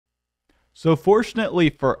So fortunately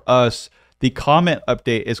for us, the comment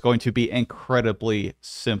update is going to be incredibly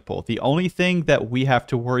simple. The only thing that we have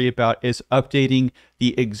to worry about is updating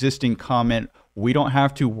the existing comment. We don't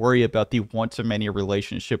have to worry about the one-to-many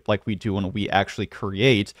relationship like we do when we actually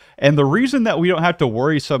create. And the reason that we don't have to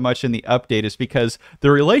worry so much in the update is because the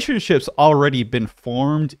relationship's already been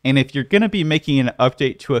formed. And if you're going to be making an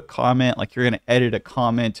update to a comment, like you're going to edit a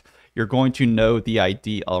comment, you're going to know the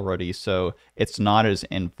ID already, so it's not as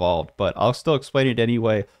involved. But I'll still explain it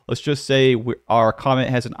anyway. Let's just say our comment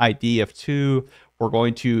has an ID of 2. We're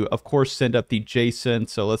going to, of course, send up the JSON.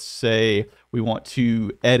 So let's say we want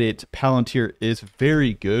to edit Palantir is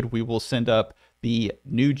very good. We will send up the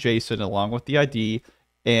new JSON along with the ID.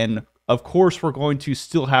 And of course, we're going to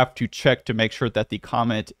still have to check to make sure that the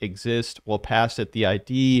comment exists. We'll pass it the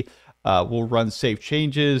ID. We'll run save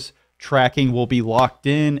changes. Tracking will be locked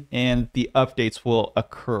in, and the updates will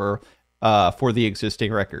occur for the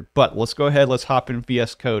existing record. But let's go ahead, let's hop in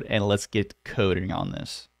VS Code, and let's get coding on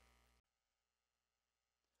this.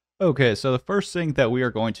 Okay, so the first thing that we are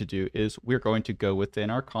going to do is we're going to go within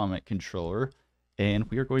our comment controller, and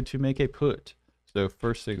we are going to make a put. So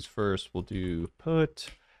first things first, we'll do put,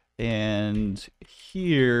 and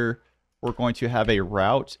here we're going to have a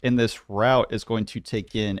route, and this route is going to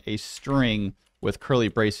take in a string with curly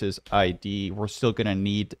braces ID. We're still going to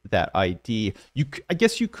need that ID. I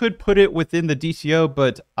guess you could put it within the DTO,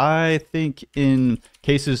 but I think in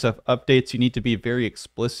cases of updates, you need to be very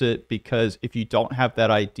explicit, because if you don't have that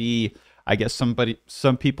ID, I guess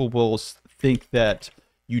some people will think that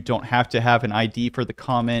you don't have to have an ID for the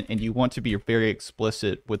comment, and you want to be very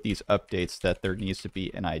explicit with these updates that there needs to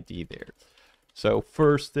be an ID there. So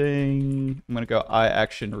first thing, I'm going to go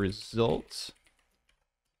iActionResults.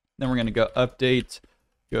 Then we're going to go update,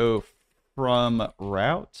 go from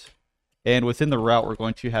route. And within the route, we're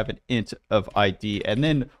going to have an int of ID. And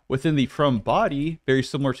then within the from body, very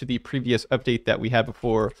similar to the previous update that we had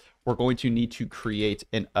before, we're going to need to create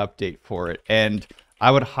an update for it. And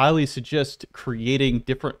I would highly suggest creating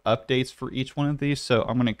different updates for each one of these. So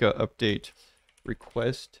I'm going to go update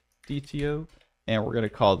request DTO, and we're going to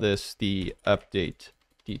call this the update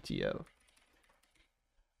DTO.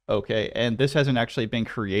 Okay, and this hasn't actually been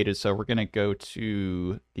created, so we're going to go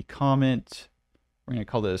to the comment. We're going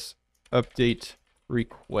to call this update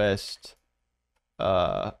request,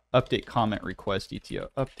 update comment request DTO,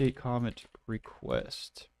 update comment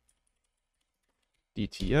request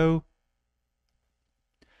DTO.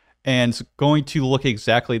 And it's going to look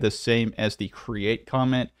exactly the same as the create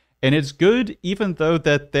comment. And it's good, even though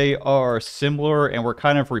that they are similar and we're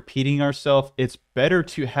kind of repeating ourselves, it's better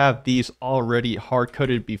to have these already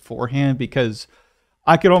hard-coded beforehand, because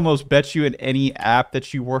I could almost bet you in any app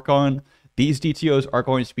that you work on, these DTOs are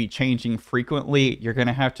going to be changing frequently. You're going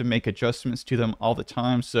to have to make adjustments to them all the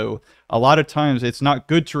time. So a lot of times it's not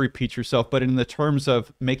good to repeat yourself, but in the terms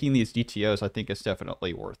of making these DTOs, I think it's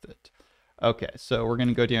definitely worth it. Okay, so we're going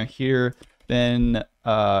to go down here. Then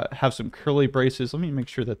have some curly braces. Let me make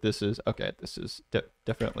sure that this is, okay, this is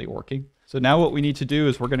definitely working. So now what we need to do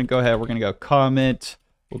is we're going to go ahead, we're going to go comment,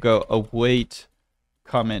 we'll go await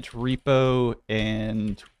comment repo,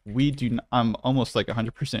 and I'm almost like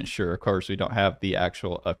 100% sure, of course, we don't have the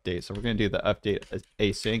actual update. So we're going to do the update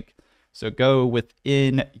async. So go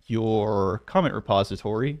within your comment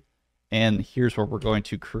repository, and here's where we're going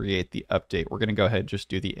to create the update. We're going to go ahead and just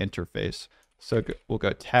do the interface. So we'll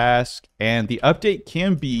go task, and the update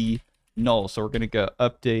can be null. So we're going to go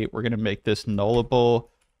update. We're going to make this nullable.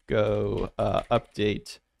 Go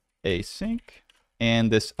update async.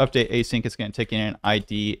 And this update async is going to take in an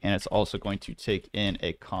ID, and it's also going to take in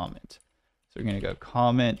a comment. So we're going to go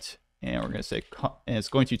comment, and we're going to say, and it's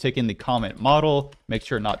going to take in the comment model. Make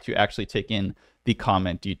sure not to actually take in the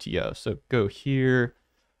comment DTO. So go here,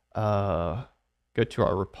 go to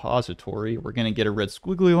our repository. We're going to get a red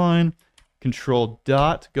squiggly line. Control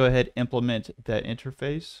dot, go ahead, implement that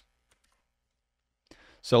interface.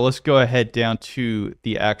 So let's go ahead down to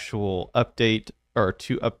the actual update, or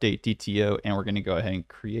to update DTO, and we're going to go ahead and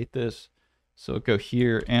create this. So go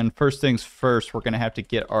here, and first things first, we're going to have to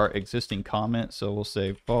get our existing comment. So we'll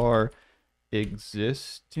say var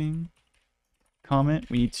existing comment.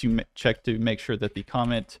 We need to check to make sure that the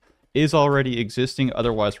comment is already existing,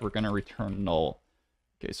 otherwise we're going to return null.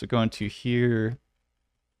 Okay, so go into here.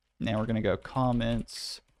 Now we're going to go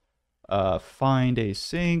comments, find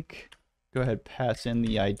async, go ahead, pass in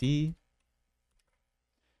the ID,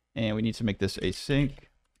 and we need to make this async.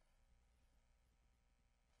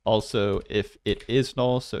 Also, if it is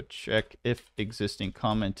null, so check if existing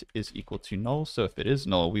comment is equal to null. So if it is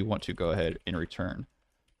null, we want to go ahead and return.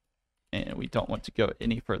 And we don't want to go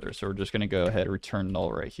any further, so we're just going to go ahead and return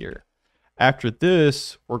null right here. after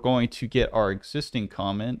this, we're going to get our existing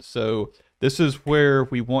comment. So this is where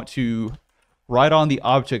we want to write on the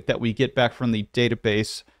object that we get back from the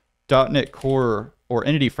database. .NET Core, or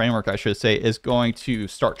Entity Framework, I should say, is going to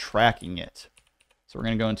start tracking it. So we're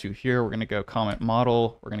going to go into here. We're going to go comment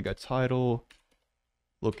model. We're going to go title.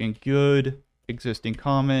 Looking good. Existing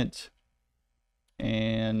comment.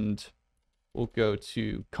 And we'll go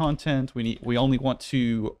to content. We only want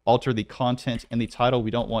to alter the content in the title.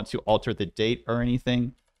 We don't want to alter the date or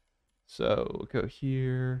anything. So we'll go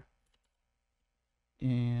here.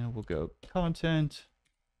 And we'll go content.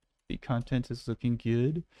 The content is looking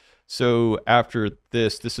good. So after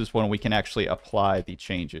this is when we can actually apply the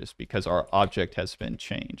changes because our object has been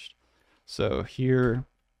changed. So here,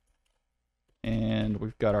 and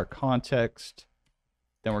we've got our context.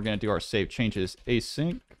 Then we're going to do our save changes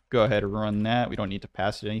async. Go ahead and run that. We don't need to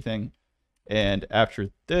pass it anything. And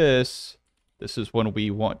after this is when we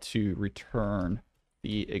want to return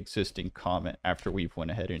the existing comment after we've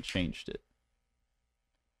went ahead and changed it.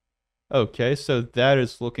 Okay, so that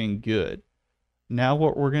is looking good. Now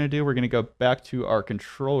what we're going to do, we're going to go back to our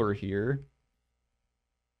controller here.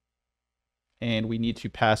 And we need to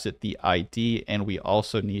pass it the ID, and we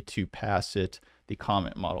also need to pass it the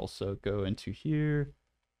comment model. So go into here.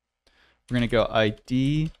 We're going to go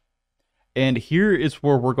ID. And here is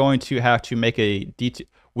where we're going to have to make a detail.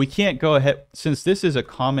 We can't go ahead, since this is a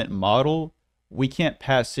comment model, we can't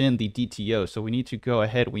pass in the DTO. So we need to go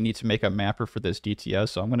ahead. We need to make a mapper for this DTO.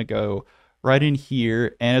 So I'm going to go right in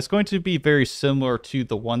here. And it's going to be very similar to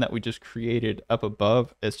the one that we just created up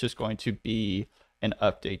above. It's just going to be an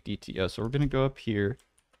update DTO. So we're going to go up here.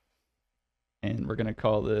 And we're going to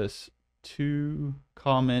call this to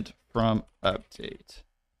comment from update.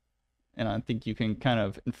 And I think you can kind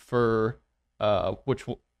of infer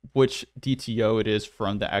which DTO it is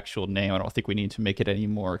from the actual name. I don't think we need to make it any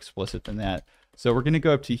more explicit than that. So we're going to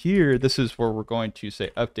go up to here. This is where we're going to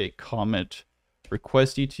say update comment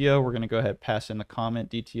request DTO. We're going to go ahead and pass in the comment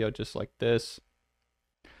DTO just like this.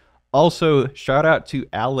 Also, shout out to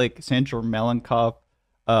Alexander Malenkov.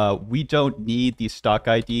 We don't need the stock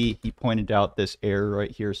ID. He pointed out this error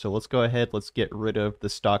right here. So let's go ahead. Let's get rid of the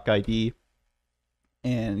stock ID.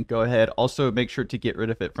 And go ahead. Also, make sure to get rid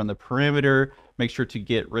of it from the parameter. Make sure to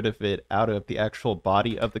get rid of it out of the actual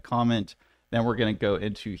body of the comment. Then we're going to go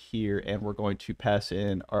into here and we're going to pass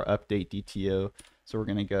in our update DTO. So we're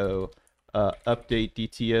going to go update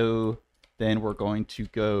DTO. Then we're going to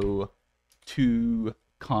go to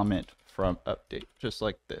comment from update, just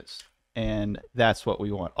like this. And that's what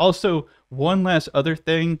we want. Also, one last other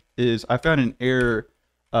thing is I found an error.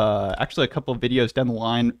 Actually, a couple of videos down the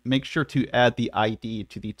line. Make sure to add the ID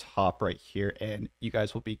to the top right here and you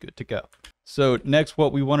guys will be good to go. So next,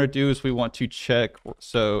 what we want to do is we want to check.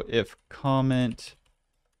 So if comment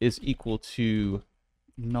is equal to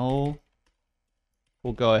null,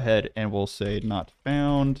 we'll go ahead and we'll say not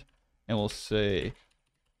found, and we'll say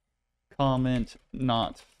comment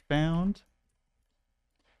not found.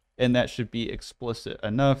 And that should be explicit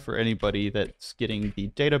enough for anybody that's getting the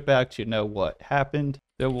data back to know what happened.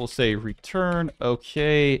 Then we'll say return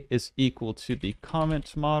okay is equal to the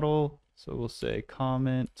comment model. So we'll say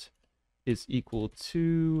comment is equal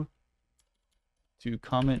to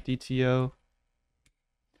comment DTO.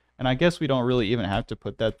 And I guess we don't really even have to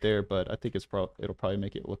put that there, but I think it'll probably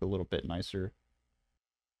make it look a little bit nicer.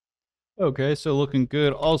 Okay, so looking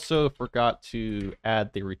good. Also forgot to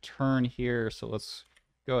add the return here. So let's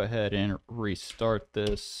go ahead and restart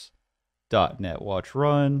this .NET Watch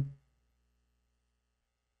Run.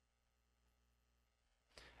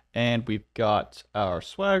 And we've got our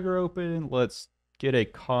Swagger open. Let's get a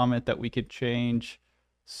comment that we could change.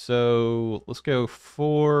 So let's go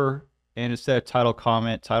for, and instead of title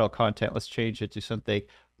comment, title content, let's change it to something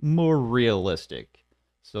more realistic.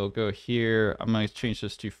 So go here. I'm going to change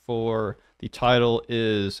this to 4. The title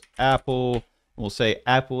is Apple. We'll say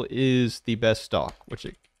Apple is the best stock, which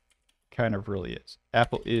it kind of really is.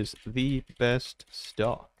 Apple is the best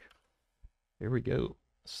stock. There we go.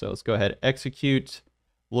 So let's go ahead and execute.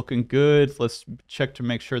 Looking good. Let's check to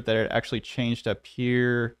make sure that it actually changed up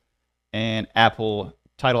here. And Apple,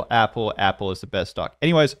 title Apple, Apple is the best stock.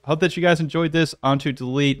 Anyways, hope that you guys enjoyed this. On to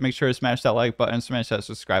delete. Make sure to smash that like button, smash that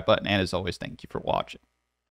subscribe button. And as always, thank you for watching.